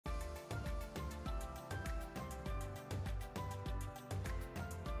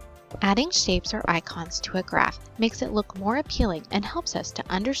Adding shapes or icons to a graph makes it look more appealing and helps us to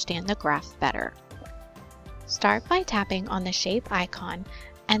understand the graph better. Start by tapping on the shape icon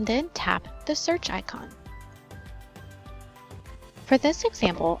and then tap the search icon. For this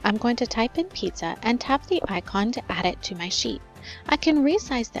example, I'm going to type in pizza and tap the icon to add it to my sheet. I can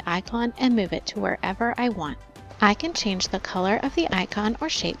resize the icon and move it to wherever I want. I can change the color of the icon or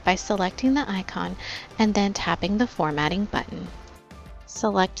shape by selecting the icon and then tapping the formatting button.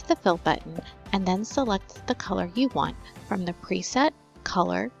 Select the Fill button and then select the color you want from the Preset,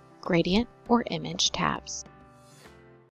 Color, Gradient, or Image tabs.